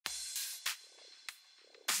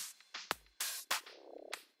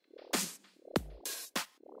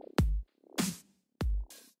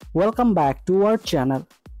Welcome back to our channel.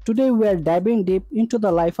 Today we are diving deep into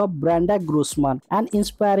the life of Brenda Guzman, an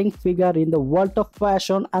inspiring figure in the world of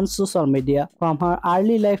fashion and social media. From her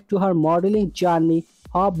early life to her modeling journey,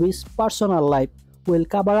 hobbies, personal life, we'll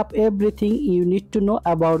cover up everything you need to know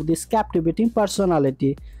about this captivating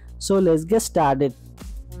personality. So let's get started.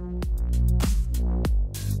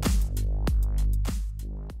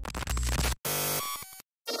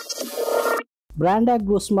 Brenda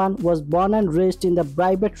Guzman was born and raised in the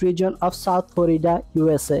private region of South Florida,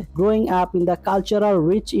 USA. Growing up in the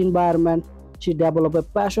cultural-rich environment, she developed a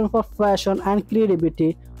passion for fashion and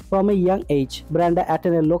creativity from a young age. Brenda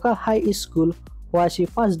attended a local high school where she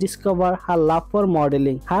first discovered her love for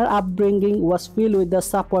modeling. Her upbringing was filled with the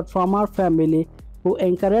support from her family, who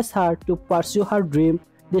encouraged her to pursue her dream.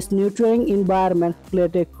 This nurturing environment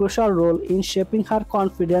played a crucial role in shaping her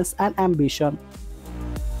confidence and ambition.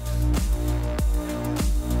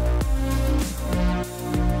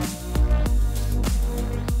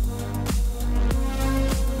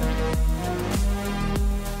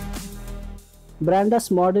 Brenda's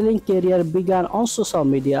modeling career began on social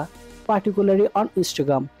media, particularly on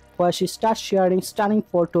Instagram, where she started sharing stunning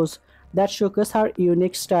photos that showcase her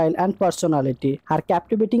unique style and personality. Her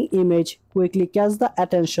captivating image quickly catch the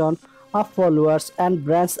attention of followers and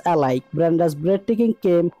brands alike. Brenda's breathtaking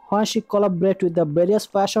came when she collaborated with the various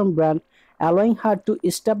fashion brands, allowing her to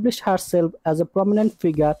establish herself as a prominent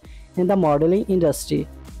figure in the modeling industry.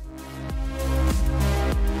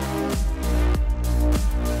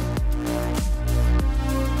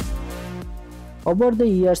 Over the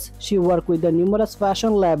years, she worked with the numerous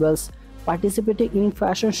fashion labels, participating in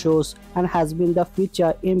fashion shows, and has been the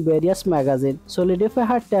feature in various magazines, solidifying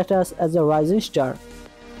her status as a rising star.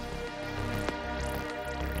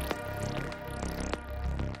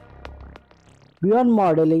 Beyond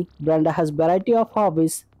modeling, Brenda has a variety of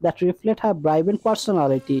hobbies that reflect her vibrant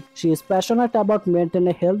personality. She is passionate about maintaining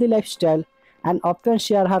a healthy lifestyle and often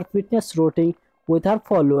shares her fitness routine with her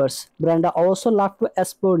followers. Brenda also loves to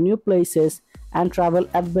explore new places and travel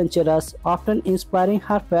adventurous, often inspiring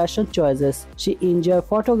her fashion choices. She enjoys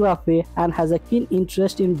photography and has a keen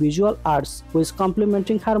interest in visual arts, which is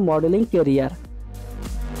complementing her modeling career.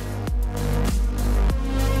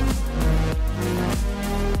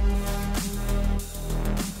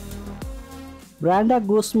 Brenda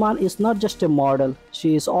Guzman is not just a model,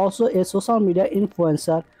 she is also a social media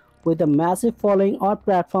influencer with a massive following on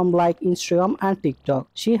platforms like Instagram and TikTok.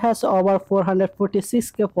 She has over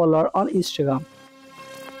 446k followers on Instagram.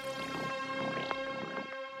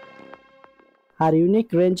 Her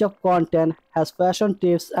unique range of content has fashion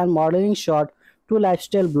tips and modeling shots to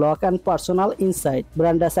lifestyle blog and personal insight.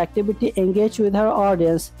 Brenda's activity engage with her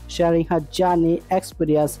audience, sharing her journey,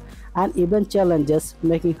 experience, and even challenges,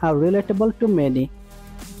 making her relatable to many.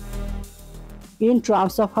 In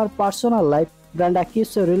terms of her personal life, Brenda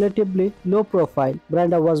keeps a relatively low profile.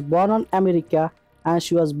 Brenda was born in America and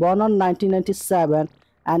she was born in 1997,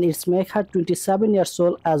 and it makes her 27 years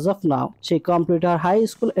old as of now. She completed her high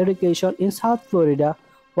school education in South Florida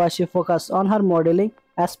where she focused on her modeling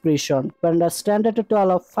aspiration. Brenda stands at a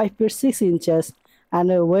tall of 5 feet 6 inches and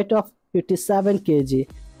a weight of 57 kg,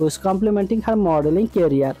 who is complementing her modeling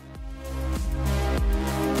career.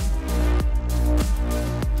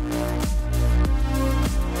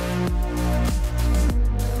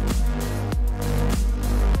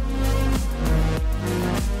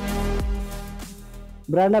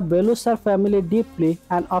 Brenda values her family deeply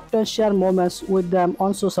and often shares moments with them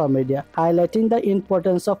on social media, highlighting the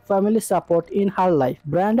importance of family support in her life.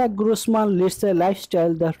 Brenda Guzman leads a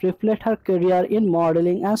lifestyle that reflects her career in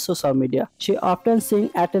modeling and social media. She often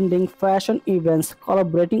seen attending fashion events,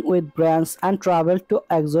 collaborating with brands, and travel to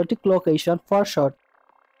exotic locations for shots.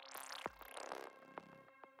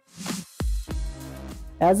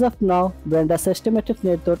 As of now, Brenda's estimated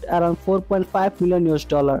net worth around 4.5 million US.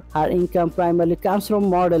 Her income primarily comes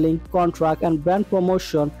from modeling, contract and brand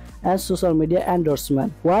promotion and social media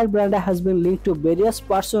endorsement. While Brenda has been linked to various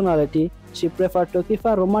personalities, she prefers to keep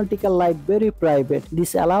her romantic life very private.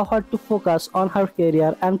 This allows her to focus on her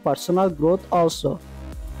career and personal growth also.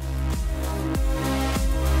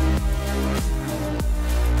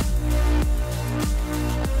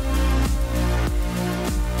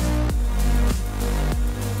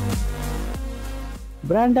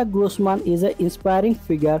 Brenda Guzman is an inspiring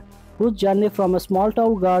figure whose journey from a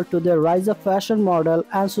small-town girl to the rise of fashion model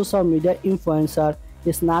and social media influencer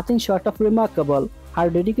is nothing short of remarkable. Her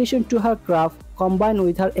dedication to her craft, combined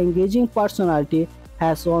with her engaging personality,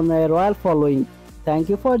 has won a royal following. Thank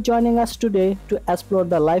you for joining us today to explore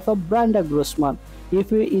the life of Brenda Guzman.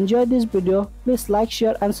 If you enjoyed this video, please like,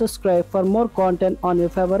 share and subscribe for more content on your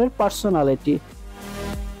favorite personality.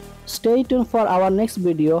 Stay tuned for our next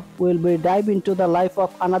video. We will be dive into the life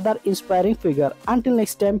of another inspiring figure. Until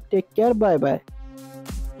next time, take care. Bye bye.